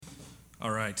All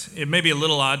right. It may be a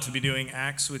little odd to be doing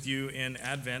Acts with you in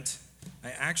Advent. I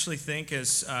actually think,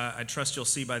 as I trust you'll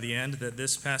see by the end, that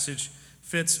this passage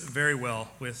fits very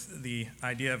well with the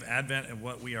idea of Advent and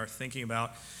what we are thinking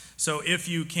about. So if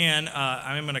you can,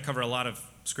 I'm going to cover a lot of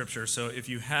scripture. So if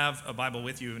you have a Bible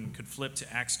with you and could flip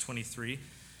to Acts 23,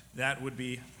 that would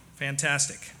be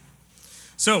fantastic.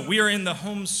 So we are in the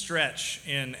home stretch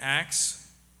in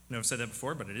Acts. I know I've said that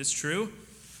before, but it is true.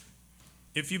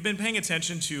 If you've been paying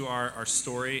attention to our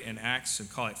story in Acts, and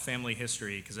call it family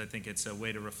history, because I think it's a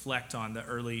way to reflect on the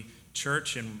early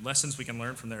church and lessons we can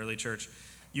learn from the early church,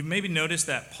 you've maybe noticed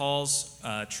that Paul's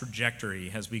trajectory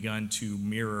has begun to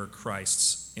mirror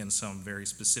Christ's in some very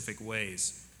specific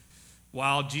ways.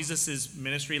 While Jesus'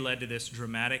 ministry led to this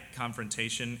dramatic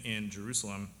confrontation in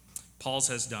Jerusalem, Paul's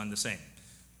has done the same.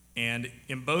 And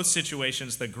in both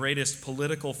situations, the greatest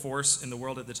political force in the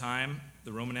world at the time,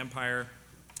 the Roman Empire,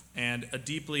 and a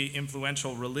deeply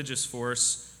influential religious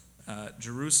force,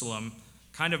 Jerusalem,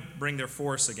 kind of bring their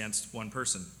force against one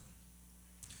person.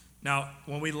 Now,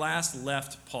 when we last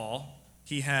left Paul,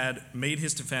 he had made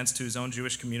his defense to his own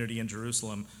Jewish community in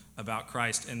Jerusalem about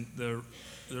Christ, and the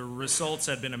results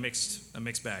had been a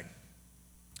mixed bag.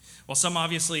 While some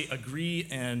obviously agree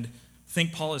and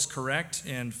think Paul is correct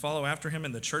and follow after him,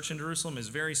 and the church in Jerusalem is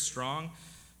very strong,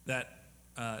 that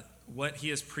what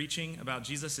he is preaching about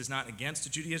Jesus is not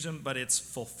against Judaism, but its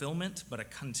fulfillment, but a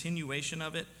continuation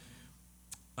of it.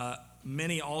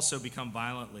 Many also become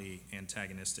violently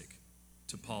antagonistic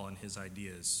to Paul and his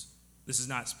ideas. This is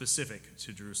not specific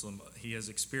to Jerusalem. He has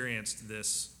experienced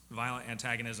this violent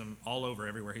antagonism all over,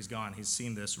 everywhere he's gone. He's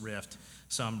seen this rift.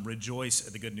 Some rejoice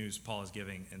at the good news Paul is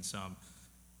giving, and some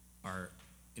are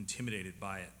intimidated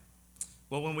by it.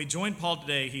 Well, when we join Paul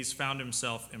today, he's found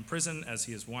himself in prison, as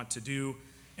he is wont to do,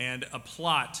 and a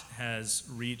plot has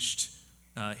reached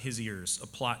his ears, a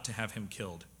plot to have him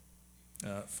killed.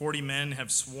 40 men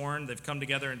have sworn, they've come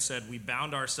together and said, "We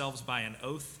bound ourselves by an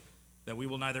oath that we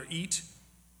will neither eat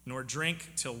nor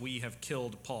drink till we have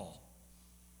killed Paul."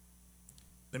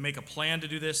 They make a plan to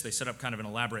do this. They set up kind of an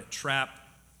elaborate trap.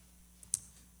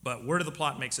 But word of the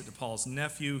plot makes it to Paul's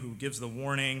nephew, who gives the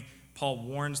warning. Paul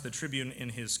warns the tribune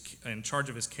in charge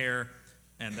of his care,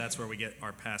 and that's where we get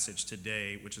our passage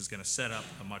today, which is going to set up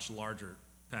a much larger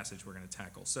passage we're going to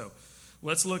tackle. So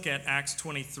let's look at Acts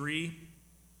 23,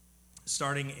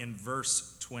 starting in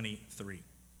verse 23.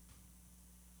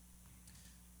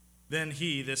 Then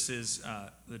he, this is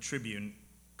the tribune,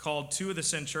 called two of the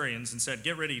centurions and said,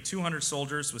 "Get ready 200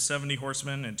 soldiers with 70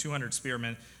 horsemen and 200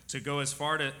 spearmen to go as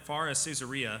far as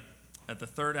Caesarea at the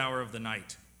third hour of the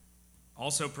night.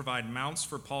 Also provide mounts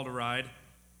for Paul to ride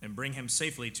and bring him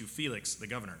safely to Felix, the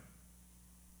governor."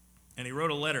 And he wrote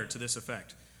a letter to this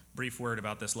effect. Brief word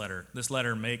about this letter. This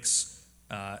letter makes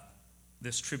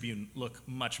this tribune look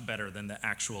much better than the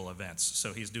actual events.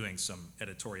 So he's doing some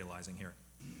editorializing here.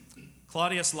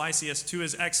 "Claudius Lysias, to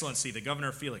his excellency, the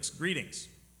governor Felix, greetings.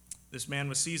 This man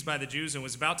was seized by the Jews and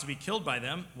was about to be killed by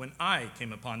them when I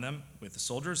came upon them with the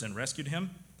soldiers and rescued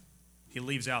him." He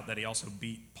leaves out that he also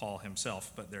beat Paul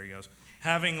himself, but there he goes.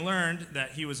 "Having learned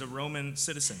that he was a Roman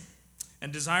citizen,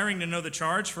 and desiring to know the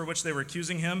charge for which they were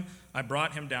accusing him, I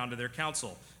brought him down to their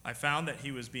council. I found that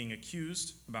he was being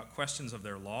accused about questions of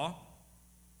their law,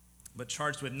 but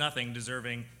charged with nothing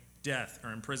deserving death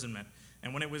or imprisonment.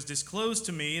 And when it was disclosed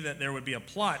to me that there would be a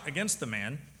plot against the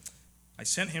man, I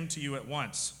sent him to you at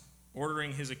once,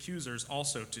 ordering his accusers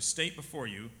also to state before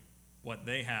you what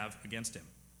they have against him.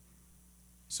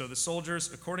 So the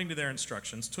soldiers, according to their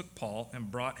instructions, took Paul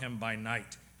and brought him by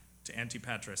night to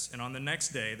Antipatris. And on the next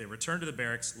day, they returned to the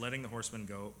barracks, letting the horsemen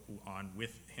go on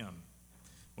with him.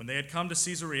 When they had come to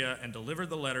Caesarea and delivered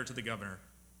the letter to the governor,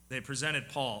 they presented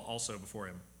Paul also before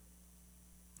him.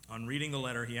 On reading the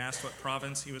letter, he asked what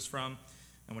province he was from,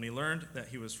 and when he learned that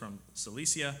he was from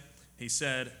Cilicia, he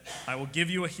said, 'I will give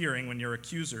you a hearing when your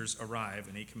accusers arrive,'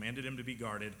 and he commanded him to be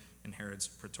guarded in Herod's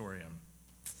praetorium."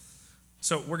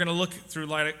 So we're going to look through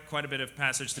quite a bit of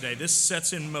passage today. This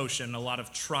sets in motion a lot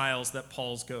of trials that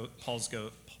Paul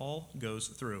goes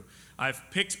through. I've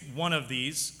picked one of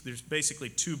these. There's basically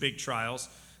two big trials,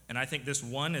 and I think this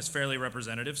one is fairly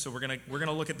representative. So we're going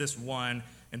to look at this one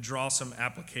and draw some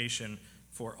application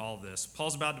for all this.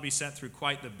 Paul's about to be sent through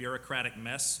quite the bureaucratic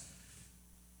mess,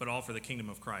 but all for the kingdom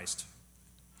of Christ.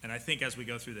 And I think as we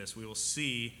go through this, we will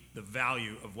see the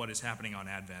value of what is happening on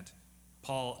Advent.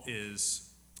 Paul is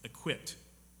equipped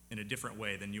in a different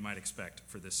way than you might expect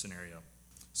for this scenario.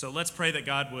 So let's pray that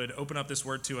God would open up this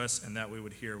word to us and that we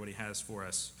would hear what he has for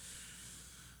us.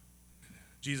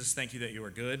 Jesus, thank you that you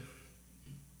are good.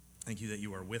 Thank you that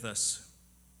you are with us.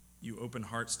 You open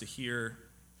hearts to hear.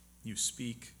 You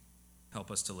speak. Help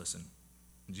us to listen.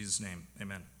 In Jesus' name,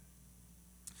 amen.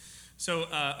 So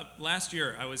last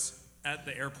year, I was at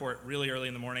the airport really early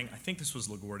in the morning. I think this was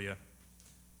LaGuardia.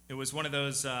 It was one of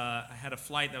those, I had a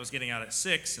flight that was getting out at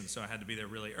 6, and so I had to be there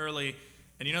really early.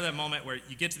 And you know that moment where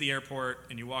you get to the airport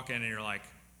and you walk in and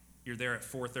you're there at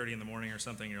 4:30 in the morning or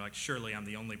something. You're like, surely I'm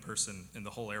the only person in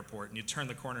the whole airport. And you turn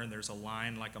the corner and there's a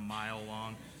line like a mile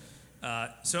long.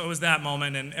 So it was that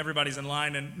moment, and everybody's in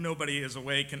line and nobody is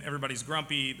awake and everybody's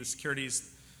grumpy. The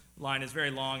security's line is very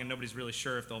long and nobody's really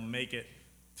sure if they'll make it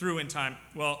through in time.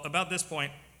 Well, about this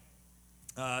point,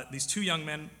 these two young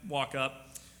men walk up,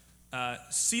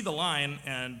 see the line,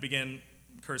 and begin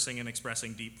cursing and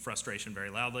expressing deep frustration very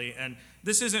loudly. And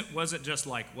this wasn't just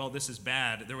like, well, this is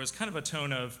bad. There was kind of a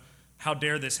tone of, how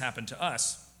dare this happen to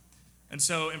us? And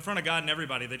so in front of God and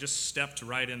everybody, they just stepped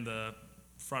right in the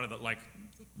front of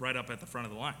right up at the front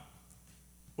of the line.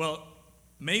 Well,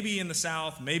 maybe in the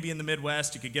South, maybe in the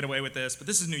Midwest, you could get away with this, but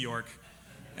this is New York.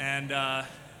 And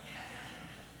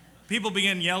people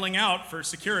begin yelling out for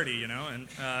security, and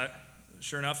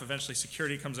sure enough, eventually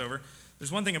security comes over.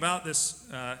 There's one thing about this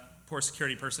poor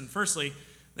security person. Firstly,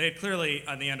 they had clearly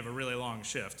on the end of a really long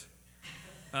shift.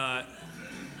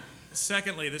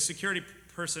 Secondly, the security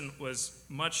person was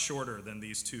much shorter than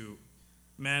these two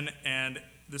men, and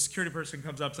the security person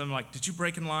comes up to them like, did you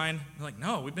break in line? They're like,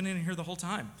 no, we've been in here the whole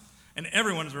time. And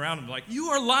everyone's around them like, you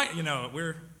are lying,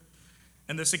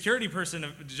 and the security person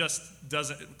just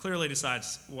clearly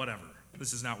decides, whatever,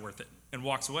 this is not worth it, and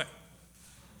walks away.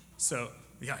 So,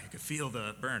 yeah, you could feel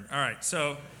the burn. All right,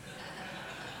 so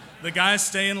the guys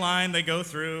stay in line, they go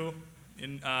through,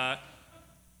 and I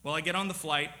get on the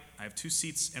flight. I have 2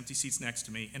 empty seats next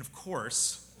to me, and of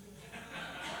course,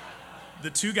 the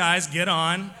 2 guys get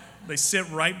on, they sit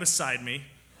right beside me,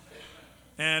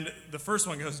 and the first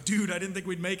one goes, dude, I didn't think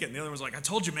we'd make it, and the other one's like, I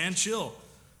told you, man, chill.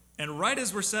 And right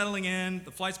as we're settling in, the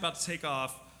flight's about to take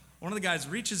off, one of the guys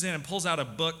reaches in and pulls out a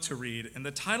book to read, and the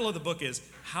title of the book is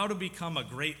How to Become a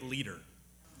Great Leader.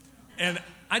 And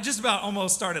I just about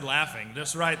almost started laughing,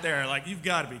 just right there, like, you've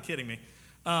got to be kidding me.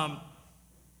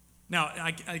 Now,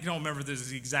 I don't remember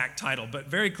the exact title, but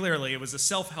very clearly it was a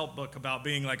self-help book about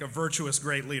being like a virtuous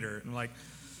great leader. And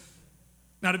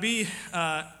now to be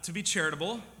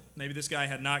charitable, maybe this guy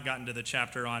had not gotten to the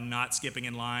chapter on not skipping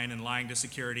in line and lying to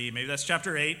security. Maybe that's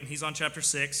chapter 8, and he's on chapter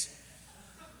 6.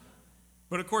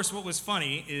 But of course, what was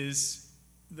funny is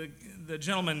the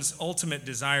gentleman's ultimate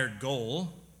desired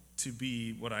goal to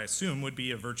be what I assume would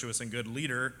be a virtuous and good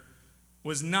leader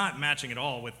was not matching at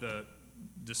all with the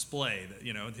display,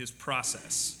 his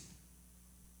process.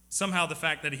 Somehow the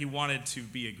fact that he wanted to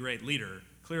be a great leader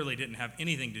clearly didn't have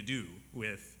anything to do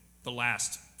with the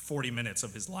last 40 minutes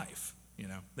of his life.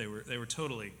 They were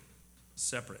totally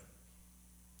separate.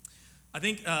 I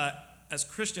think as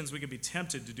Christians we could be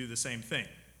tempted to do the same thing,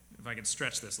 if I could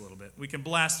stretch this a little bit. We can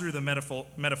blast through the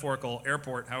metaphorical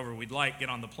airport however we'd like, get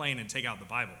on the plane and take out the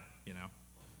Bible,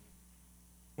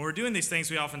 When we're doing these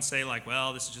things, we often say like,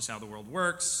 well, this is just how the world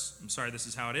works. I'm sorry this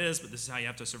is how it is, but this is how you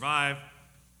have to survive.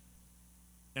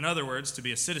 In other words, to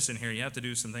be a citizen here, you have to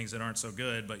do some things that aren't so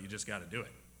good, but you just got to do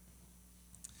it.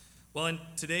 Well, in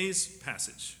today's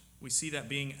passage, we see that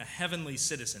being a heavenly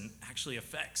citizen actually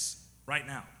affects right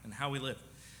now and how we live.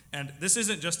 And this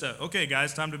isn't just okay,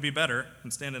 guys, time to be better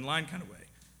and stand in line kind of way.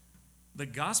 The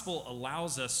gospel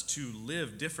allows us to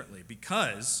live differently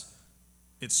because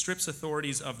it strips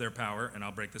authorities of their power, and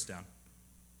I'll break this down,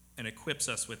 and equips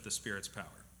us with the Spirit's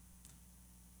power.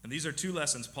 And these are 2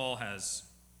 lessons Paul has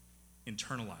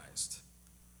internalized.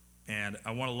 And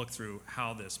I want to look through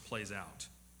how this plays out.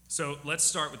 So let's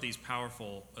start with these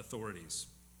powerful authorities.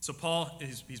 So Paul,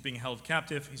 he's being held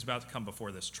captive. He's about to come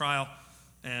before this trial.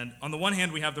 And on the one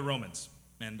hand, we have the Romans.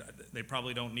 And they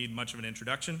probably don't need much of an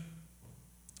introduction.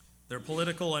 They're a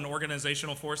political and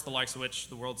organizational force, the likes of which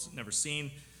the world's never seen.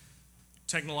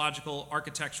 Technological,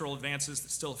 architectural advances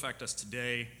that still affect us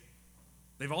today.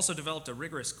 They've also developed a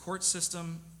rigorous court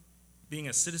system. Being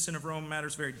a citizen of Rome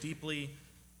matters very deeply,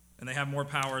 and they have more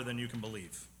power than you can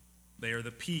believe. They are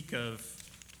the peak of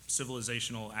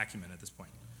civilizational acumen at this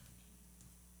point.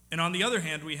 And on the other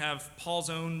hand, we have Paul's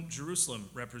own Jerusalem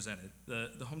represented, the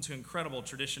home to incredible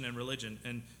tradition and religion.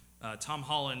 And Tom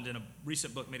Holland, in a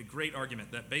recent book, made a great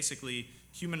argument that basically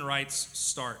human rights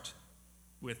start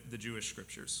with the Jewish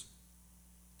scriptures.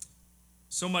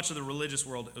 So much of the religious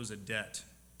world owes a debt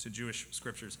to Jewish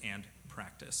scriptures and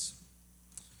practice.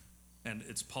 And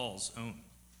it's Paul's own.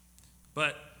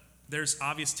 But there's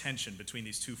obvious tension between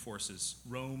these 2 forces.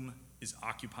 Rome is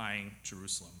occupying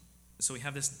Jerusalem. So we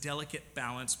have this delicate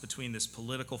balance between this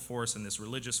political force and this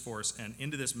religious force, and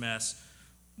into this mess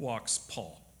walks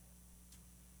Paul.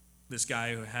 this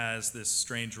guy who has this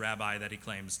strange rabbi that he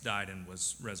claims died and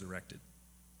was resurrected.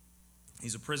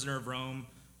 He's a prisoner of Rome.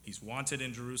 He's wanted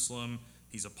in Jerusalem.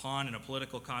 He's a pawn in a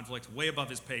political conflict way above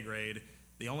his pay grade.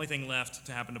 The only thing left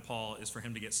to happen to Paul is for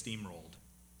him to get steamrolled.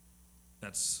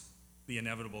 That's the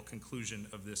inevitable conclusion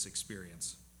of this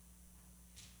experience.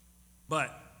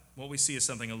 But what we see is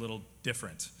something a little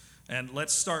different. And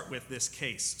let's start with this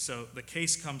case. So the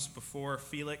case comes before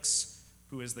Felix,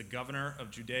 who is the governor of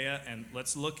Judea, and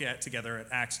let's look at together at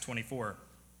Acts 24,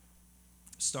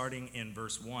 starting in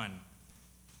verse 1.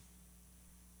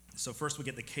 So first we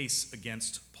get the case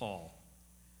against Paul.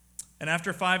 And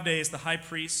after 5 days, the high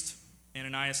priest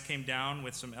Ananias came down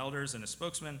with some elders and a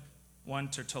spokesman, one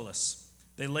Tertullus.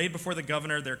 They laid before the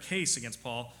governor their case against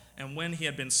Paul, and when he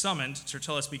had been summoned,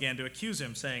 Tertullus began to accuse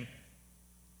him, saying,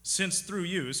 "Since through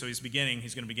you," so he's going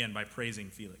to begin by praising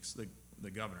Felix,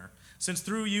 the governor, "since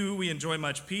through you we enjoy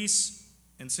much peace,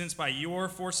 and since by your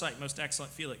foresight, most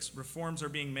excellent Felix, reforms are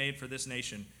being made for this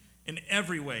nation in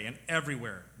every way and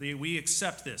everywhere, we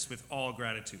accept this with all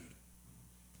gratitude.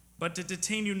 But to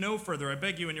detain you no further, I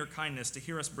beg you in your kindness to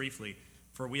hear us briefly,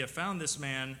 for we have found this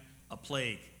man a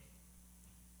plague,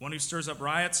 one who stirs up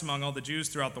riots among all the Jews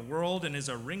throughout the world and is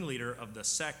a ringleader of the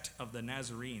sect of the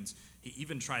Nazarenes. He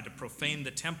even tried to profane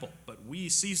the temple, but we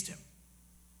seized him.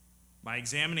 By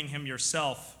examining him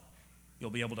yourself, you'll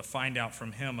be able to find out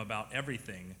from him about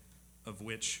everything of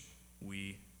which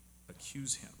we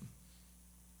accuse him."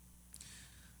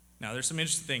 Now, there's some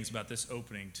interesting things about this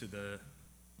opening to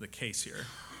the case here.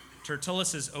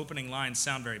 Tertullus's opening lines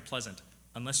sound very pleasant,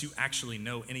 unless you actually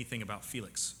know anything about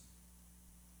Felix.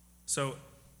 So,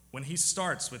 when he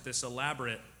starts with this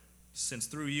elaborate, "Since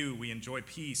through you we enjoy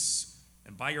peace,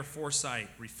 and by your foresight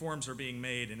reforms are being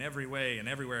made in every way and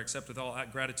everywhere except with all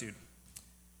gratitude,"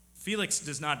 Felix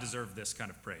does not deserve this kind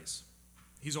of praise.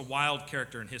 He's a wild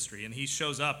character in history, and he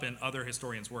shows up in other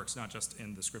historians' works, not just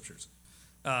in the scriptures.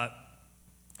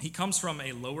 He comes from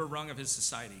a lower rung of his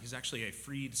society. He's actually a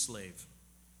freed slave.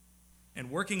 And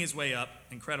working his way up,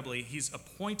 incredibly, he's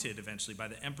appointed eventually by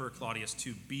the Emperor Claudius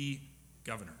to be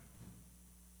governor.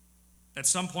 At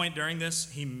some point during this,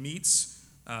 he meets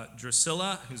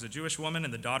Drusilla, who's a Jewish woman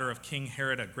and the daughter of King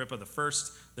Herod Agrippa I.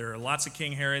 There are lots of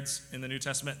King Herods in the New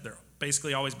Testament. They're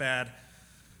basically always bad.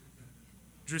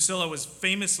 Drusilla was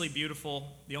famously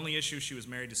beautiful. The only issue, she was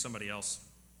married to somebody else.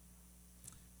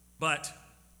 But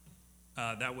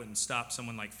that wouldn't stop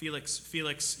someone like Felix.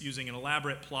 Felix, using an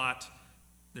elaborate plot,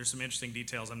 there's some interesting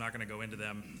details, I'm not going to go into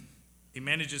them. He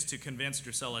manages to convince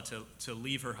Drusilla to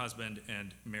leave her husband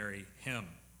and marry him.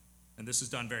 And this is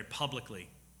done very publicly.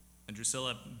 And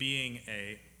Drusilla, being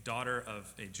a daughter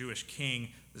of a Jewish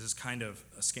king, this is kind of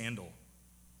a scandal.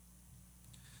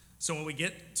 So when we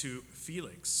get to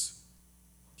Felix,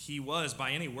 he was,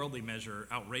 by any worldly measure,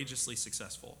 outrageously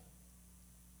successful.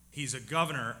 He's a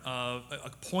governor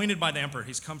appointed by the emperor.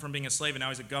 He's come from being a slave, and now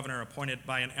he's a governor appointed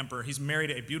by an emperor. He's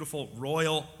married a beautiful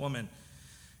royal woman.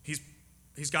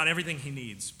 He's got everything he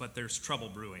needs, but there's trouble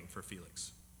brewing for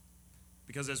Felix.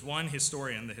 Because as one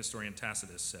historian, the historian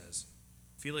Tacitus, says,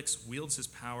 Felix wields his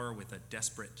power with a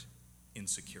desperate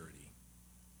insecurity,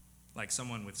 like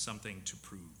someone with something to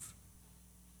prove.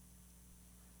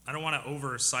 I don't want to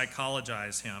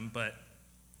over-psychologize him, but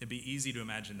it'd be easy to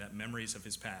imagine that memories of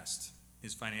his past,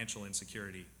 his financial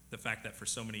insecurity, the fact that for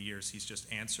so many years he's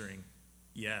just answering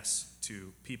yes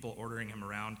to people ordering him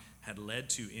around, had led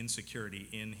to insecurity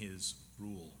in his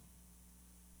rule.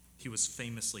 He was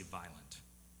famously violent.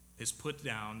 His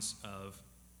put-downs of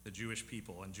the Jewish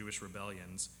people and Jewish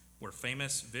rebellions were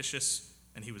famous, vicious,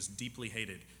 and he was deeply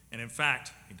hated. And in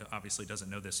fact, he obviously doesn't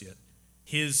know this yet,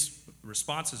 his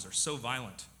responses are so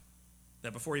violent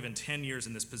that before even 10 years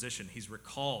in this position, he's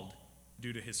recalled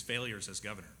due to his failures as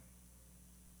governor.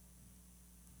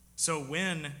 So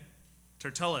when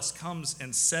Tertullus comes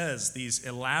and says these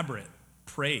elaborate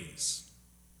praise,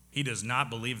 he does not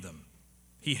believe them.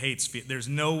 He hates Felix. There's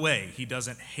no way he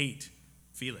doesn't hate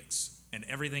Felix and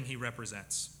everything he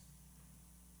represents.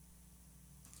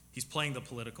 He's playing the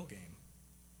political game.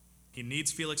 He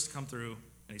needs Felix to come through,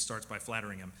 and he starts by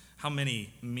flattering him. How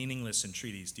many meaningless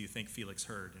entreaties do you think Felix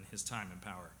heard in his time in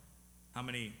power? How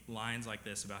many lines like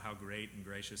this about how great and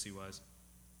gracious he was?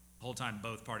 The whole time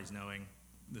both parties knowing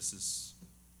this is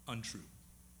untrue.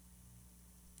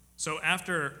 So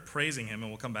after praising him,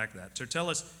 and we'll come back to that,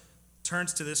 Tertullus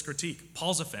turns to this critique.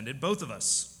 Paul's offended both of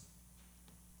us.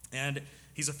 And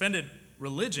he's offended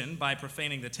religion by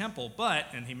profaning the temple, but,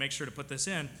 and he makes sure to put this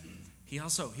in,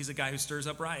 he's a guy who stirs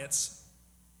up riots.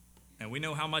 And we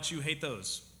know how much you hate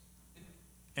those.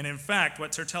 And in fact,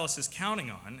 what Tertullus is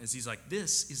counting on is he's like,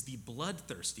 this is the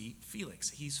bloodthirsty Felix.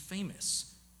 He's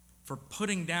famous. for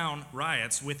putting down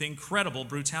riots with incredible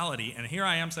brutality. And here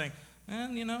I am saying,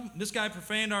 this guy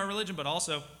profaned our religion, but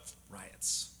also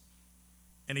riots.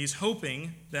 And he's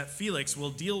hoping that Felix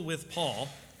will deal with Paul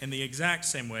in the exact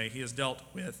same way he has dealt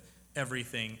with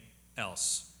everything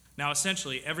else. Now,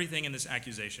 essentially, everything in this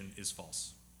accusation is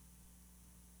false.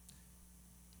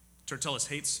 Tertullus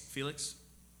hates Felix.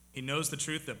 He knows the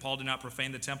truth that Paul did not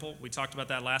profane the temple. We talked about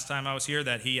that last time I was here,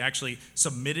 that he actually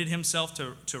submitted himself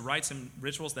to rites and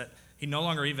rituals that he no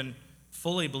longer even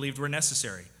fully believed were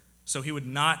necessary. So he would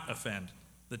not offend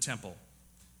the temple.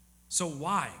 So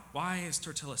why? Why is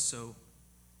Tertullus so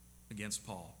against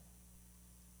Paul?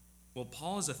 Well,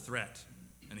 Paul is a threat,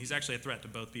 and he's actually a threat to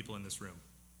both people in this room,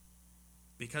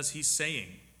 because he's saying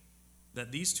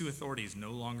that these two authorities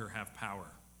no longer have power,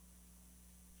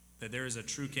 that there is a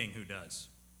true king who does.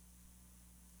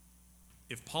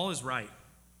 If Paul is right,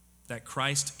 that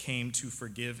Christ came to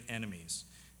forgive enemies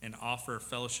and offer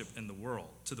fellowship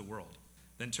to the world,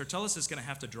 then Tertullus is going to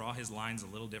have to draw his lines a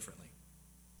little differently.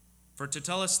 For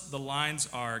Tertullus, the lines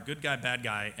are good guy, bad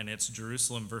guy, and it's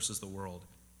Jerusalem versus the world.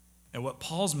 And what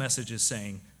Paul's message is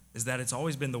saying is that it's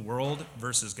always been the world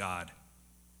versus God.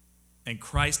 And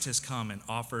Christ has come and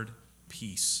offered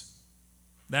peace.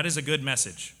 That is a good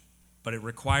message, but it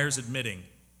requires admitting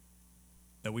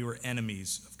that we were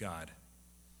enemies of God,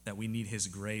 that we need his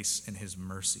grace and his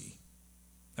mercy.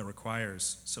 That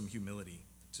requires some humility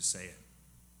to say it.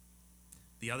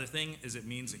 The other thing is it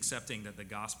means accepting that the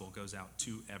gospel goes out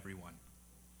to everyone.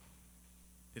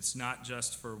 It's not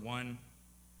just for one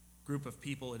group of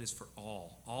people, it is for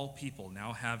all. All people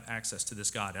now have access to this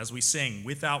God. As we sing,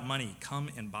 without money, come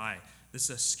and buy. This is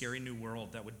a scary new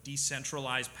world that would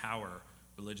decentralize power,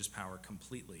 religious power,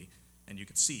 completely. And you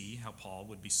could see how Paul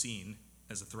would be seen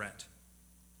as a threat.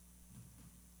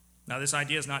 Now, this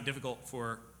idea is not difficult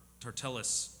for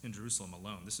Tertullus in Jerusalem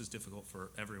alone. This is difficult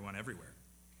for everyone everywhere.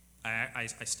 I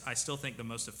still think the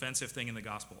most offensive thing in the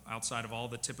gospel, outside of all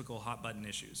the typical hot-button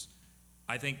issues,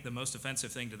 I think the most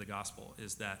offensive thing to the gospel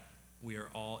is that we are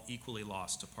all equally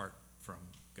lost apart from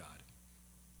God.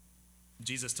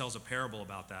 Jesus tells a parable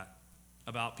about that,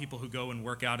 about people who go and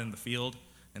work out in the field,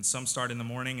 and some start in the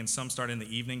morning and some start in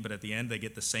the evening, but at the end they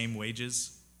get the same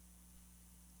wages.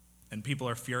 And people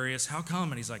are furious. How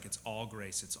come? And he's like, it's all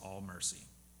grace, it's all mercy.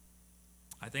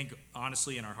 I think,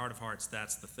 honestly, in our heart of hearts,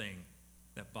 that's the thing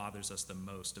that bothers us the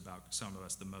most about, some of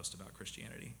us the most about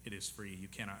Christianity. It is free, you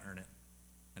cannot earn it,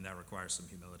 and that requires some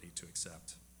humility to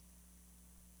accept.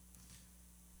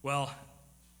 Well,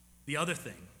 the other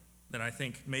thing that I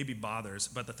think maybe bothers,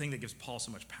 but the thing that gives Paul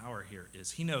so much power here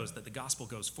is he knows that the gospel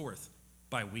goes forth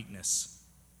by weakness.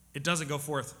 It doesn't go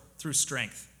forth through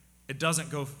strength. It doesn't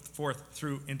go forth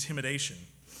through intimidation.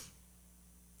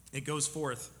 It goes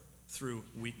forth through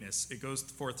weakness. It goes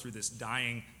forth through this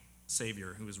dying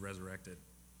Savior who is resurrected.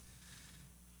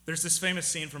 There's this famous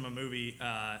scene from a movie.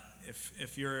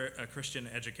 If you're a Christian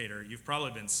educator, you've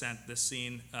probably been sent this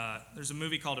scene. There's a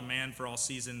movie called A Man for All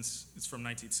Seasons. It's from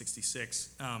 1966.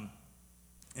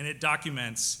 And it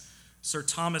documents Sir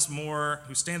Thomas More,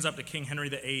 who stands up to King Henry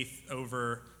VIII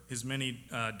over his many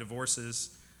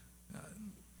divorces.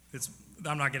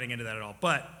 I'm not getting into that at all.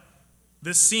 But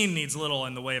this scene needs little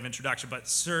in the way of introduction. But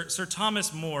Sir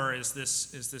Thomas More is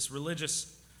this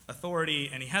religious authority,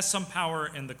 and he has some power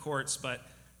in the courts, but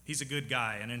he's a good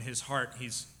guy, and in his heart,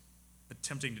 he's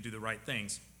attempting to do the right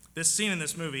things. This scene in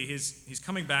this movie, he's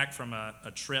coming back from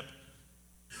a trip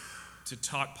to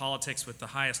talk politics with the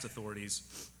highest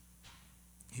authorities.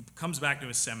 He comes back to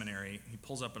his seminary. He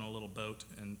pulls up in a little boat,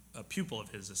 and a pupil of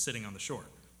his is sitting on the shore.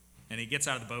 And he gets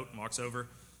out of the boat and walks over,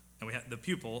 and we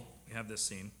have this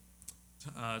scene.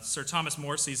 Sir Thomas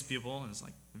More sees the pupil and is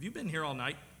like, have you been here all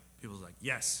night? Pupil's like,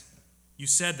 yes. You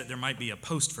said that there might be a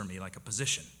post for me, like a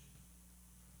position.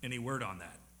 Any word on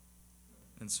that?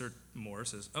 And Sir More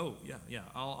says, oh, yeah,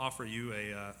 I'll offer you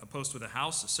a post with a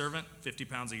house, a servant, 50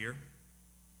 pounds a year.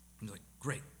 He's like,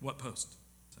 great, what post?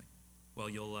 It's like, well,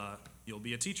 you'll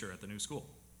be a teacher at the new school.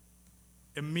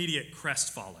 Immediate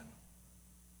crestfallen.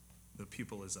 The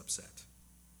pupil is upset.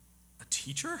 A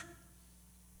teacher?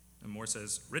 And More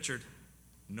says, Richard,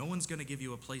 no one's going to give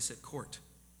you a place at court.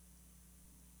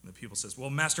 And the pupil says,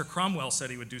 well, Master Cromwell said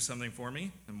he would do something for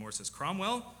me. And More says,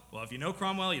 Cromwell? Well, if you know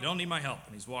Cromwell, you don't need my help.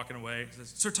 And he's walking away. He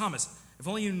says, Sir Thomas, if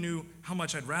only you knew how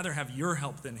much I'd rather have your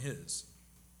help than his.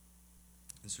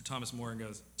 And Sir Thomas More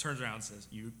turns around and says,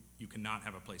 you cannot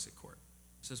have a place at court.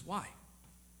 He says, why?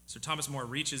 Sir Thomas More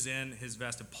reaches in his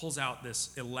vest and pulls out this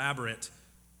elaborate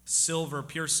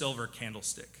pure silver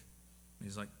candlestick. And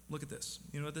he's like, look at this.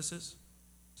 You know what this is?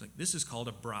 He's like, this is called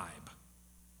a bribe.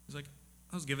 He's like,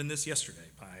 I was given this yesterday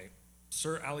by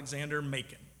Sir Alexander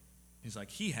Macon. He's like,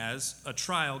 he has a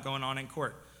trial going on in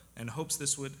court and hopes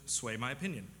this would sway my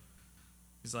opinion.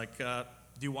 He's like, do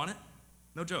you want it?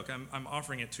 No joke, I'm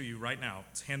offering it to you right now.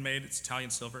 It's handmade, it's Italian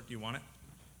silver, do you want it?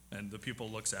 And the pupil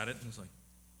looks at it and he's like,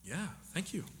 yeah,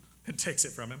 thank you, and takes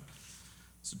it from him.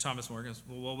 So Thomas More goes,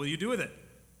 well, what will you do with it?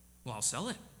 Well, I'll sell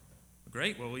it.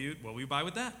 Great, what will you buy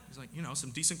with that? He's like,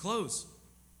 some decent clothes.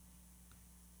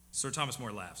 Sir Thomas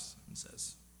More laughs and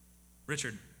says,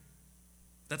 Richard,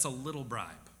 that's a little bribe.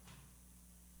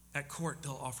 At court,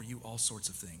 they'll offer you all sorts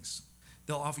of things.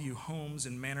 They'll offer you homes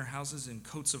and manor houses and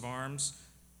coats of arms.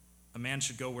 A man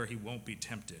should go where he won't be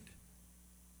tempted.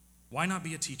 Why not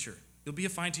be a teacher? You'll be a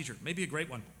fine teacher, maybe a great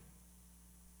one.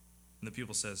 And the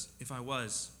pupil says, if I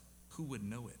was, who would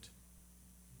know it?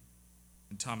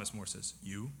 And Thomas More says,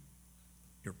 you,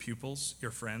 your pupils,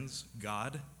 your friends,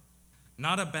 God.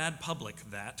 Not a bad public,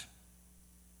 that.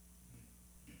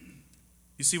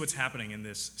 You see what's happening in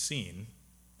this scene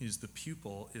is the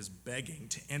pupil is begging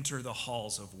to enter the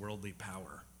halls of worldly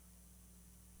power.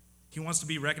 He wants to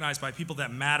be recognized by people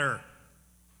that matter.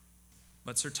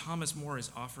 But Sir Thomas More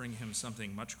is offering him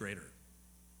something much greater.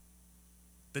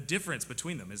 The difference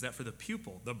between them is that for the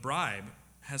pupil, the bribe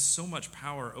has so much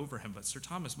power over him, but Sir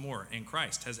Thomas More in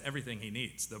Christ has everything he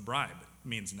needs. The bribe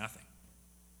means nothing.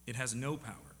 It has no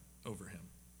power over him.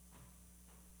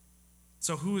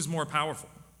 So who is more powerful?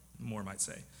 More might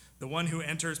say. The one who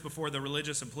enters before the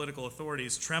religious and political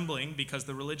authorities trembling because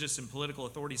the religious and political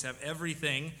authorities have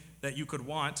everything that you could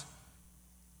want,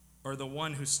 or the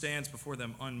one who stands before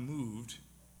them unmoved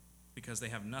because they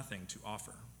have nothing to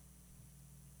offer.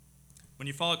 When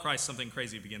you follow Christ, something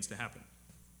crazy begins to happen.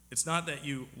 It's not that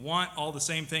you want all the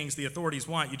same things the authorities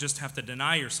want, you just have to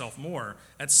deny yourself more.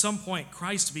 At some point,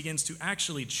 Christ begins to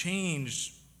actually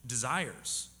change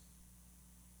desires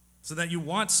so that you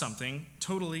want something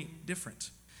totally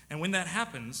different. And when that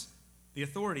happens, the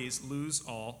authorities lose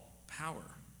all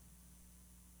power.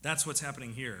 That's what's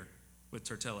happening here with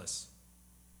Tertullus.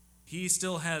 He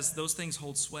still has those things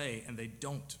hold sway, and they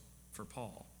don't for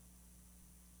Paul.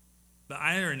 The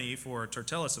irony for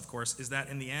Tertullus, of course, is that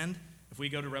in the end, if we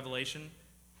go to Revelation,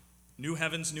 new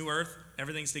heavens, new earth,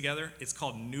 everything's together, it's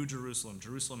called New Jerusalem.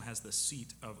 Jerusalem has the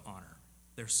seat of honor.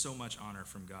 There's so much honor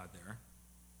from God there.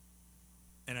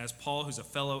 And as Paul, who's a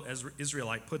fellow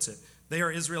Israelite, puts it, they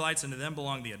are Israelites, and to them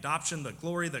belong the adoption, the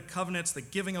glory, the covenants, the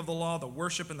giving of the law, the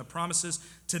worship, and the promises.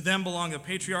 To them belong the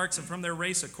patriarchs, and from their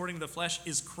race, according to the flesh,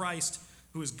 is Christ,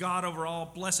 who is God over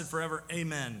all, blessed forever.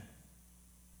 Amen.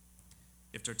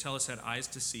 If Tertullus had eyes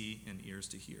to see and ears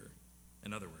to hear,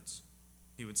 in other words,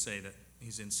 he would say that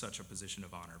he's in such a position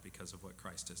of honor because of what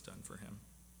Christ has done for him.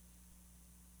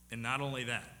 And not only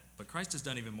that, but Christ has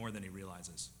done even more than he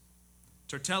realizes.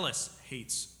 Tertullus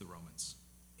hates the Romans.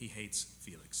 He hates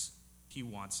Felix. He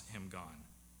wants him gone.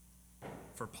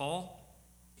 For Paul,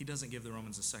 he doesn't give the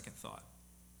Romans a second thought.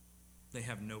 They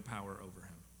have no power over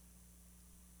him.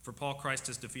 For Paul, Christ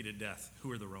has defeated death.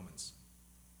 Who are the Romans?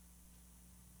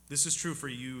 This is true for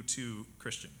you too,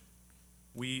 Christian.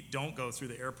 We don't go through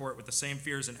the airport with the same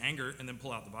fears and anger and then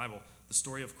pull out the Bible. The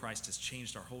story of Christ has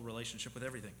changed our whole relationship with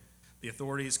everything. The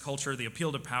authorities, culture, the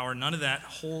appeal to power, none of that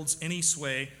holds any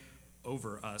sway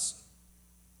over us.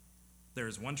 There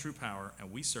is one true power,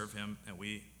 and we serve him,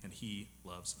 and he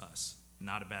loves us.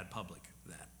 Not a bad public,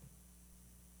 that.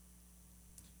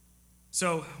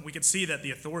 So we could see that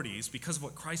the authorities, because of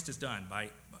what Christ has done, by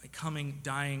coming,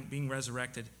 dying, being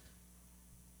resurrected,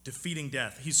 defeating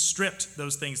death, he's stripped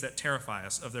those things that terrify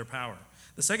us of their power.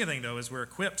 The second thing, though, is we're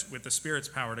equipped with the Spirit's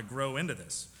power to grow into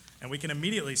this. And we can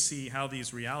immediately see how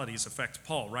these realities affect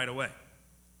Paul right away.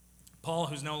 Paul,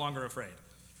 who's no longer afraid.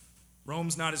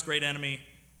 Rome's not his great enemy.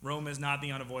 Rome is not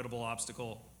the unavoidable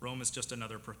obstacle. Rome is just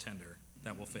another pretender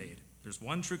that will fade. There's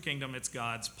one true kingdom, it's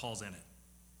God's. Paul's in it.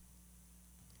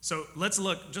 So let's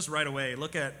look just right away.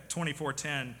 Look at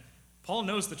 24:10. Paul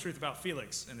knows the truth about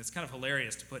Felix, and it's kind of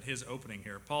hilarious to put his opening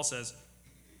here. Paul says,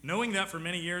 knowing that for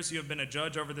many years you have been a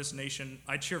judge over this nation,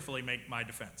 I cheerfully make my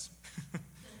defense.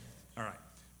 All right.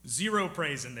 Zero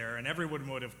praise in there, and everyone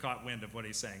would have caught wind of what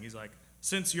he's saying. He's like,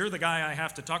 since you're the guy I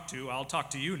have to talk to, I'll talk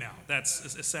to you now.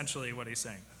 That's essentially what he's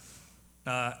saying.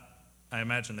 I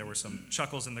imagine there were some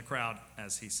chuckles in the crowd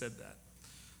as he said that.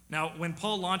 Now, when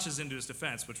Paul launches into his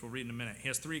defense, which we'll read in a minute, he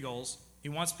has three goals. He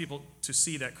wants people to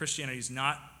see that Christianity is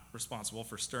not responsible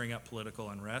for stirring up political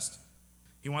unrest.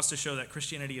 He wants to show that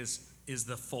Christianity is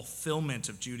the fulfillment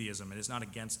of Judaism. It is not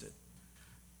against it.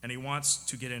 And he wants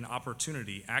to get an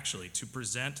opportunity, actually, to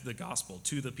present the gospel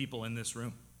to the people in this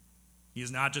room. He is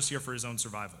not just here for his own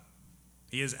survival.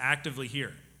 He is actively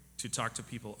here to talk to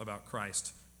people about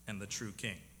Christ and the true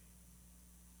King.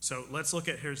 So let's look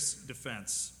at his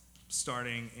defense.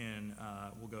 starting in,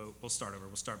 we'll start over.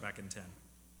 We'll start back in 10.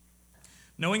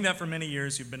 Knowing that for many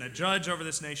years you've been a judge over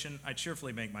this nation, I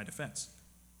cheerfully make my defense.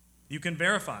 You can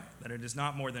verify that it is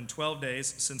not more than 12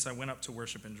 days since I went up to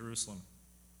worship in Jerusalem.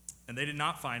 And they did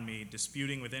not find me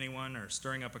disputing with anyone or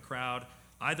stirring up a crowd,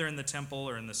 either in the temple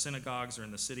or in the synagogues or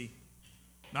in the city.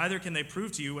 Neither can they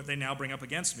prove to you what they now bring up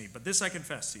against me. But this I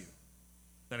confess to you,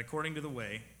 that according to the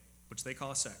way, which they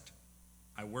call a sect,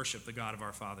 I worship the God of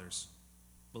our fathers,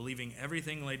 believing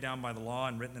everything laid down by the law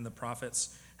and written in the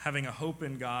prophets, having a hope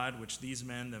in God, which these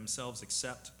men themselves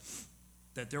accept,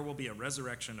 that there will be a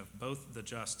resurrection of both the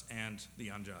just and the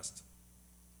unjust.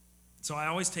 So I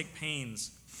always take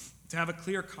pains to have a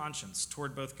clear conscience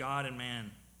toward both God and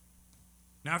man.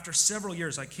 Now after several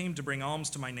years, I came to bring alms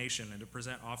to my nation and to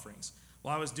present offerings.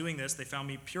 While I was doing this, they found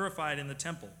me purified in the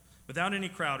temple, without any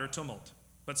crowd or tumult.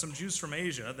 But some Jews from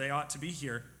Asia, they ought to be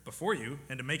here before you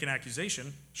and to make an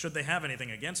accusation, should they have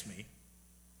anything against me.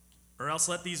 Or else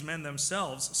let these men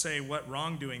themselves say what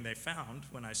wrongdoing they found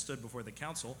when I stood before the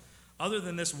council. Other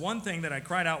than this one thing that I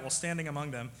cried out while standing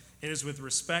among them, it is with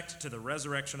respect to the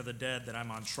resurrection of the dead that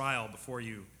I'm on trial before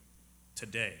you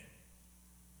today.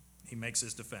 He makes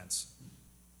his defense.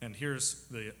 And here's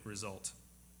the result.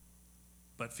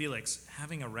 But Felix,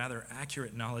 having a rather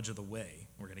accurate knowledge of the way,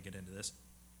 we're going to get into this,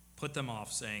 put them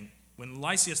off, saying, when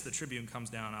Lysias the tribune comes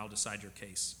down, I'll decide your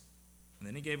case. And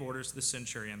then he gave orders to the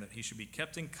centurion that he should be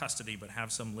kept in custody but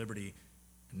have some liberty,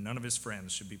 and none of his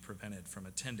friends should be prevented from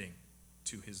attending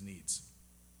to his needs.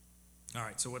 All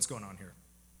right, so what's going on here?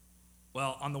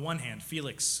 Well, on the one hand,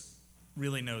 Felix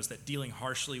really knows that dealing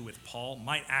harshly with Paul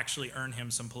might actually earn him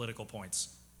some political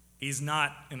points. He's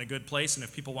not in a good place, and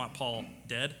if people want Paul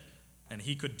dead, and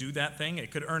he could do that thing,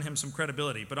 it could earn him some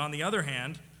credibility. But on the other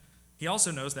hand, he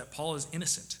also knows that Paul is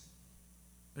innocent.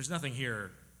 There's nothing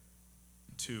here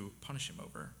to punish him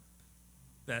over,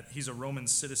 that he's a Roman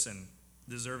citizen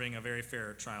deserving a very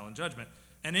fair trial and judgment.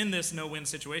 And in this no-win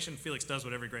situation, Felix does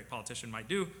what every great politician might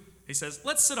do. He says,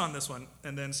 let's sit on this one,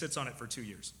 and then sits on it for 2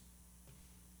 years.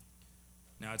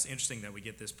 Now, it's interesting that we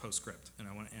get this postscript, and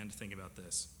I want to end thinking about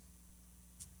this.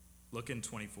 Look in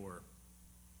 24.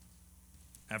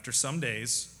 After some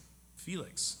days,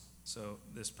 Felix, so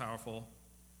this powerful,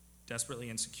 desperately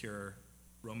insecure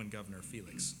Roman governor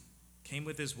Felix, came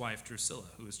with his wife Drusilla,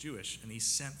 who was Jewish, and he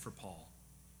sent for Paul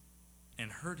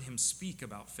and heard him speak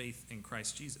about faith in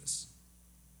Christ Jesus.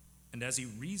 And as he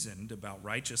reasoned about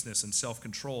righteousness and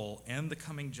self-control and the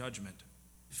coming judgment,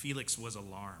 Felix was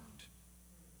alarmed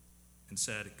and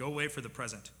said, go away for the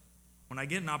present. When I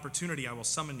get an opportunity, I will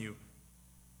summon you.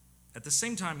 At the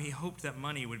same time, he hoped that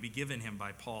money would be given him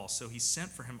by Paul, so he sent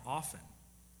for him often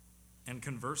and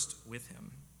conversed with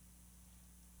him.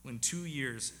 When 2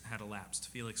 years had elapsed,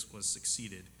 Felix was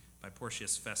succeeded by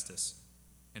Porcius Festus,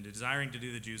 and desiring to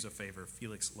do the Jews a favor,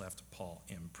 Felix left Paul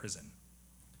in prison.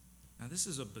 Now, this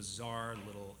is a bizarre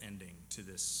little ending to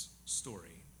this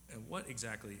story. And what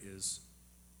exactly is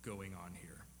going on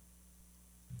here?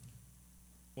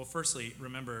 Well, firstly,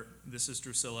 remember, this is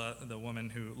Drusilla, the woman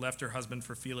who left her husband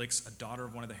for Felix, a daughter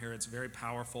of one of the Herods, very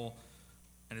powerful.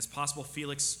 And it's possible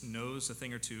Felix knows a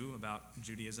thing or two about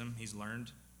Judaism. He's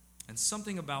learned. And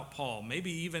something about Paul,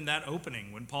 maybe even that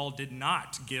opening when Paul did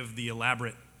not give the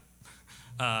elaborate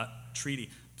treaty,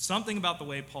 something about the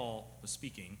way Paul was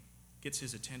speaking gets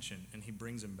his attention, and he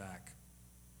brings him back.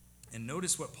 And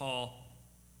notice what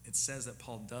it says that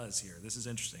Paul does here. This is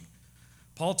interesting.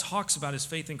 Paul talks about his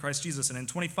faith in Christ Jesus, and in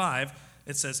 25,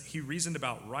 it says he reasoned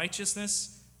about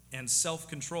righteousness and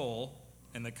self-control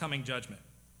and the coming judgment.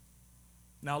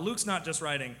 Now, Luke's not just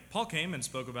writing, Paul came and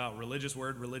spoke about religious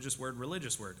word, religious word,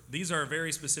 religious word. These are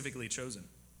very specifically chosen.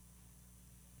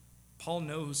 Paul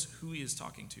knows who he is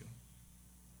talking to.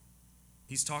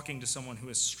 He's talking to someone who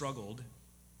has struggled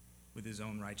with his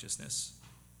own righteousness,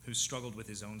 who's struggled with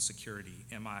his own security.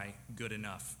 Am I good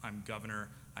enough? I'm governor.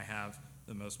 I have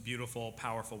the most beautiful,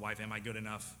 powerful wife. Am I good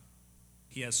enough?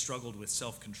 He has struggled with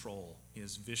self-control. He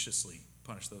has viciously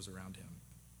punished those around him.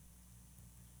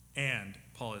 And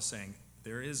Paul is saying,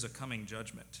 there is a coming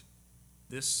judgment.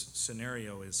 This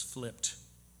scenario is flipped.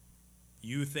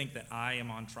 You think that I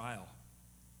am on trial.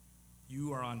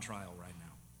 You are on trial right now.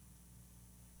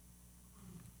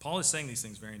 Paul is saying these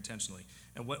things very intentionally.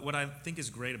 And what I think is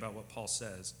great about what Paul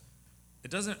says,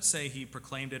 it doesn't say he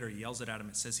proclaimed it or yells it at him.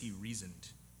 It says he reasoned.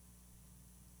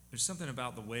 There's something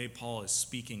about the way Paul is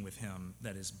speaking with him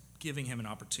that is giving him an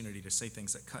opportunity to say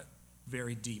things that cut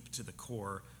very deep to the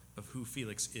core of who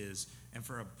Felix is. And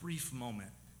for a brief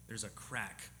moment, there's a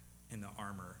crack in the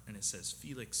armor, and it says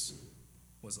Felix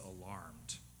was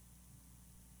alarmed.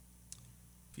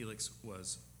 Felix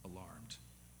was alarmed.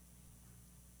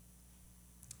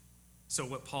 So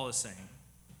what Paul is saying,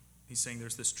 he's saying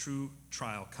there's this true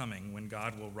trial coming when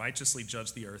God will righteously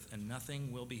judge the earth and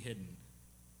nothing will be hidden.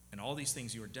 And all these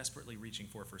things you are desperately reaching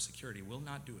for security will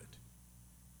not do it.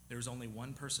 There is only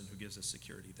one person who gives us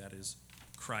security, that is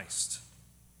Christ.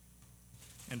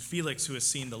 And Felix, who has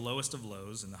seen the lowest of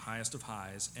lows and the highest of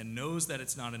highs and knows that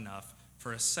it's not enough,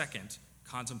 for a second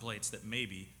contemplates that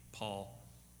maybe Paul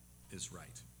is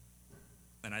right.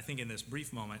 And I think in this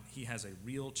brief moment, he has a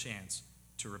real chance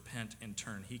to repent and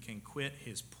turn. He can quit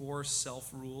his poor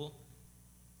self-rule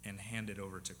and hand it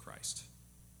over to Christ.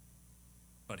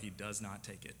 But he does not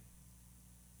take it.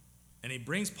 And he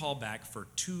brings Paul back for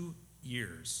 2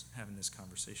 years having this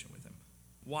conversation with him.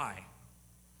 Why?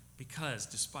 Because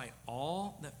despite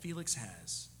all that Felix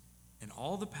has and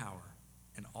all the power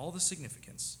and all the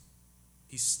significance,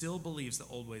 he still believes the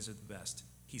old ways are the best.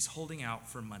 He's holding out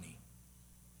for money.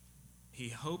 He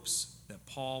hopes that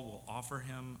Paul will offer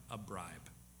him a bribe.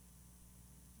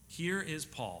 Here is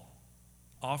Paul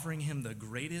offering him the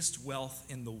greatest wealth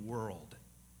in the world.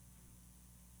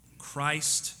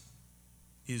 Christ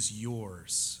is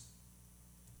yours.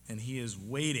 And he is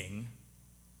waiting,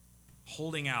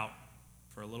 holding out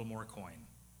for a little more coin,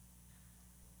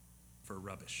 for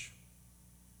rubbish.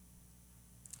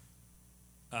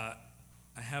 I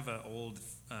have an old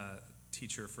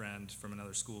teacher friend from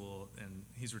another school, and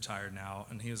he's retired now,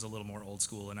 and he was a little more old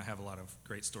school, and I have a lot of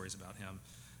great stories about him.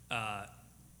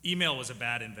 Email was a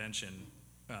bad invention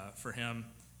for him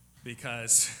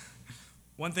because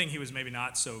one thing he was maybe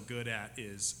not so good at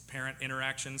is parent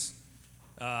interactions.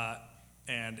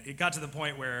 And it got to the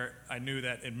point where I knew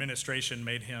that administration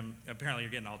made him, apparently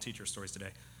you're getting all teacher stories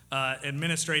today,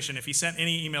 administration, if he sent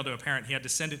any email to a parent, he had to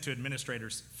send it to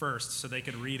administrators first so they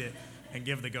could read it and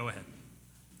give the go-ahead.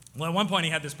 Well, at one point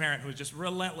he had this parent who just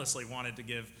relentlessly wanted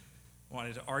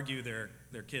to argue their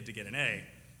kid to get an A.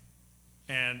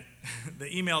 And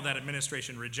the email that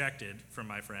administration rejected from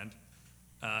my friend,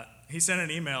 he sent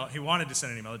an email, he wanted to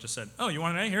send an email that just said, oh, you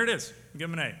want an A? Here it is. Give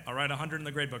him an A. I'll write 100 in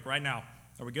the grade book right now.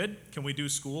 Are we good? Can we do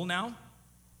school now?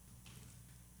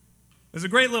 There's a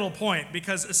great little point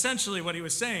because essentially what he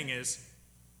was saying is,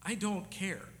 I don't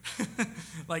care.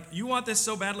 Like, you want this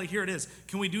so badly, here it is.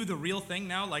 Can we do the real thing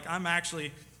now? Like, I'm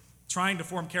actually trying to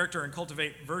form character and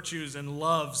cultivate virtues and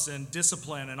loves and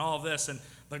discipline and all of this. And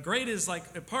the grade is like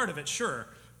a part of it, sure,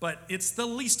 but it's the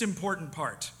least important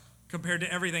part compared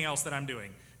to everything else that I'm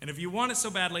doing. And if you want it so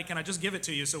badly, can I just give it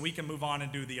to you so we can move on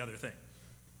and do the other thing?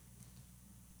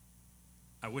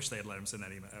 I wish they had let him send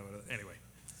that email. Anyway.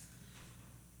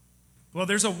 Well,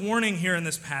 there's a warning here in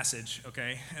this passage,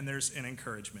 okay? And there's an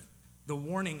encouragement. The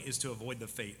warning is to avoid the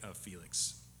fate of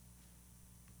Felix.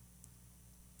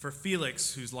 For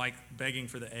Felix, who's like begging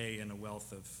for the A and a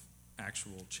wealth of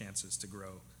actual chances to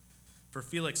grow, for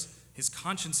Felix, his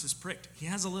conscience is pricked. He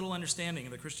has a little understanding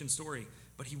of the Christian story,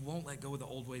 but he won't let go of the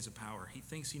old ways of power. He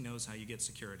thinks he knows how you get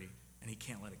security, and he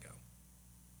can't let it go.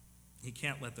 He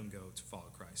can't let them go to follow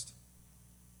Christ.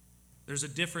 There's a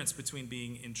difference between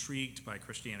being intrigued by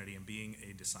Christianity and being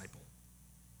a disciple.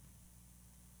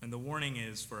 And the warning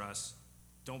is for us,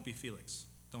 don't be Felix.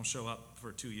 Don't show up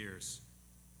for 2 years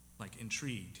like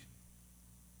intrigued.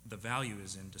 The value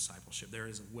is in discipleship. There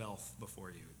is wealth before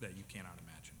you that you cannot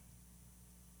imagine.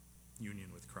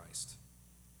 Union with Christ.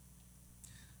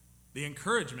 The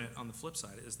encouragement on the flip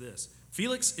side is this.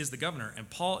 Felix is the governor and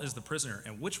Paul is the prisoner,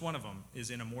 and which one of them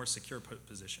is in a more secure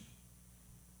position?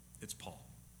 It's Paul.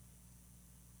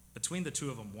 Between the two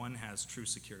of them, one has true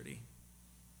security.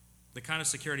 The kind of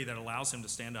security that allows him to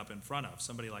stand up in front of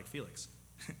somebody like Felix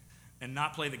and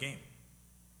not play the game.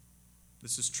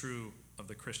 This is true of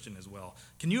the Christian as well.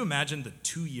 Can you imagine the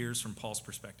 2 years from Paul's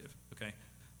perspective? Okay,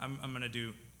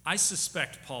 I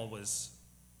suspect Paul was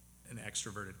an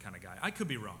extroverted kind of guy. I could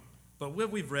be wrong. But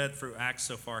what we've read through Acts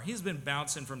so far, he's been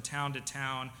bouncing from town to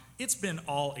town. It's been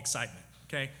all excitement,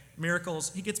 okay?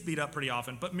 Miracles, he gets beat up pretty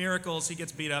often, but miracles, he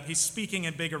gets beat up. He's speaking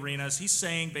in big arenas. He's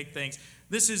saying big things.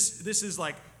 This is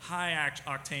like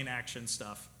high-octane action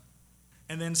stuff.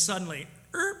 And then suddenly,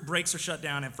 brakes are shut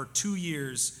down, and for 2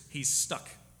 years, he's stuck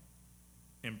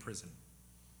in prison.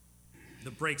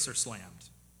 The brakes are slammed.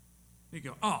 You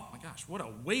go, oh my gosh, what a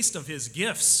waste of his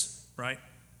gifts, right?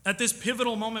 At this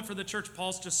pivotal moment for the church,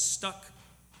 Paul's just stuck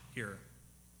here.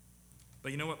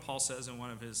 But you know what Paul says in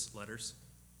one of his letters?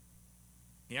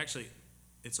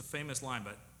 It's a famous line,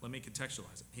 but let me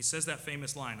contextualize it. He says that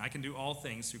famous line, I can do all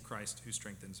things through Christ who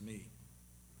strengthens me.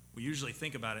 We usually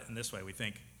think about it in this way. We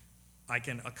think, I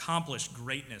can accomplish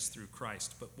greatness through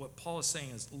Christ. But what Paul is saying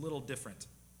is a little different.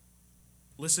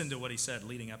 Listen to what he said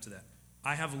leading up to that.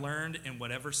 I have learned in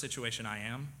whatever situation I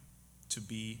am to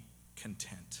be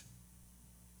content.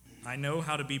 I know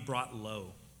how to be brought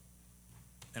low,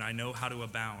 and I know how to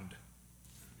abound.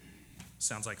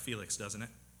 Sounds like Felix, doesn't it?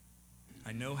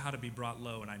 I know how to be brought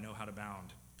low, and I know how to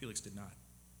abound. Felix did not.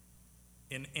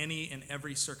 In any and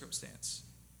every circumstance,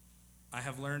 I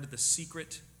have learned the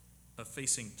secret of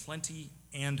facing plenty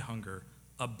and hunger,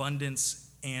 abundance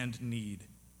and need.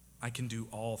 I can do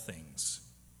all things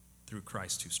through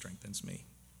Christ who strengthens me.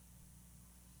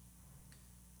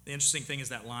 The interesting thing is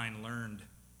that line, learned.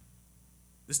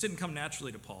 This didn't come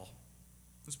naturally to Paul.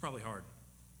 It was probably hard.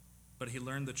 But he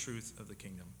learned the truth of the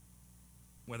kingdom.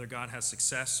 Whether God has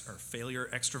success or failure,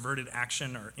 extroverted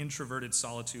action or introverted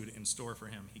solitude in store for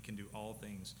him, he can do all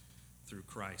things through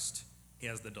Christ. He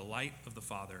has the delight of the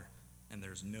Father, and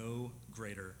there's no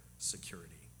greater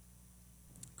security.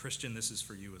 Christian, this is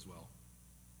for you as well.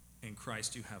 In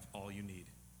Christ, you have all you need.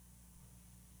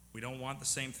 We don't want the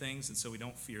same things, and so we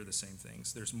don't fear the same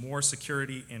things. There's more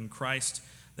security in Christ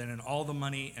than in all the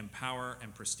money and power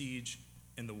and prestige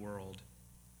in the world.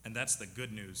 And that's the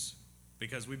good news,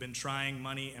 because we've been trying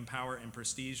money and power and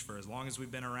prestige for as long as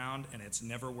we've been around, and it's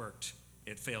never worked.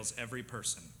 It fails every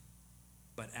person.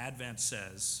 But Advent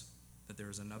says that there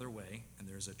is another way, and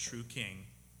there is a true king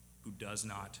who does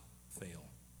not fail.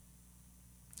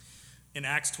 In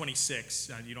Acts 26,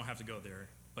 you don't have to go there,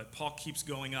 but Paul keeps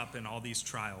going up in all these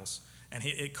trials, and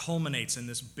it culminates in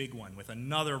this big one with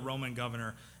another Roman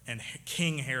governor and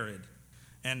King Herod.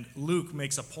 And Luke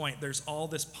makes a point. There's all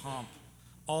this pomp,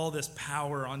 all this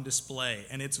power on display,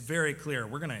 and it's very clear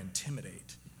we're going to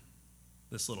intimidate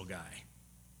this little guy,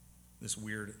 this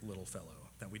weird little fellow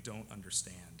that we don't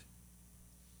understand.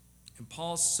 And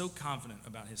Paul's so confident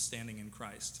about his standing in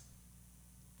Christ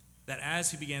that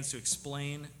as he begins to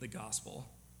explain the gospel,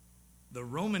 the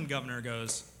Roman governor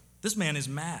goes, "This man is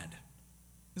mad."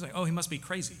 He's like, "Oh, he must be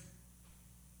crazy.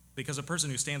 Because a person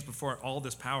who stands before all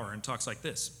this power and talks like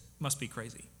this must be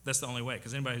crazy." That's the only way,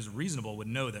 because anybody who's reasonable would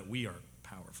know that we are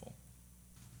powerful.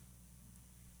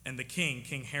 And the king,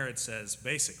 King Herod, says,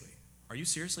 basically, "Are you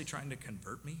seriously trying to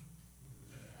convert me?"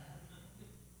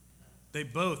 They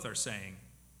both are saying,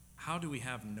 "How do we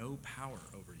have no power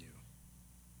over you?"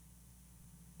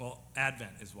 Well,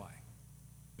 Advent is why.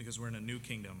 Because we're in a new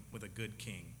kingdom with a good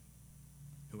king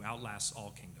who outlasts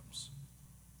all kingdoms.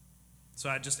 So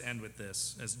I just end with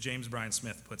this, as James Bryan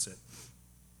Smith puts it.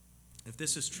 If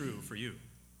this is true for you,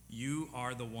 you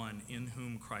are the one in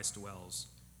whom Christ dwells.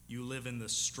 You live in the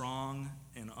strong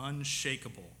and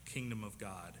unshakable kingdom of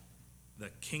God.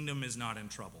 The kingdom is not in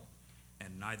trouble,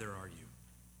 and neither are you.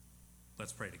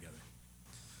 Let's pray together.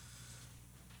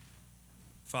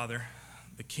 Father,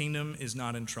 the kingdom is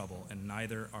not in trouble, and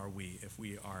neither are we if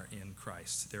we are in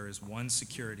Christ. There is one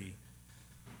security,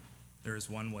 there is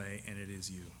one way, and it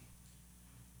is you.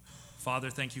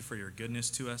 Father, thank you for your goodness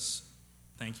to us.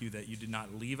 Thank you that you did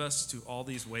not leave us to all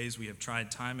these ways we have tried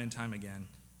time and time again,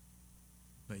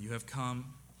 but you have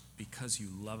come because you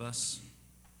love us.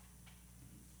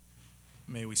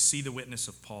 May we see the witness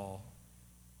of Paul.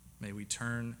 May we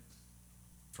turn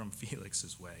from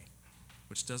Felix's way,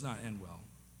 which does not end well.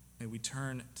 May we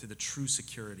turn to the true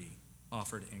security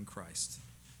offered in Christ.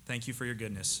 Thank you for your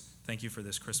goodness. Thank you for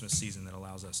this Christmas season that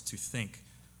allows us to think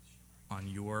on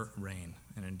your reign.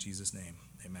 And in Jesus' name,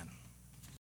 amen.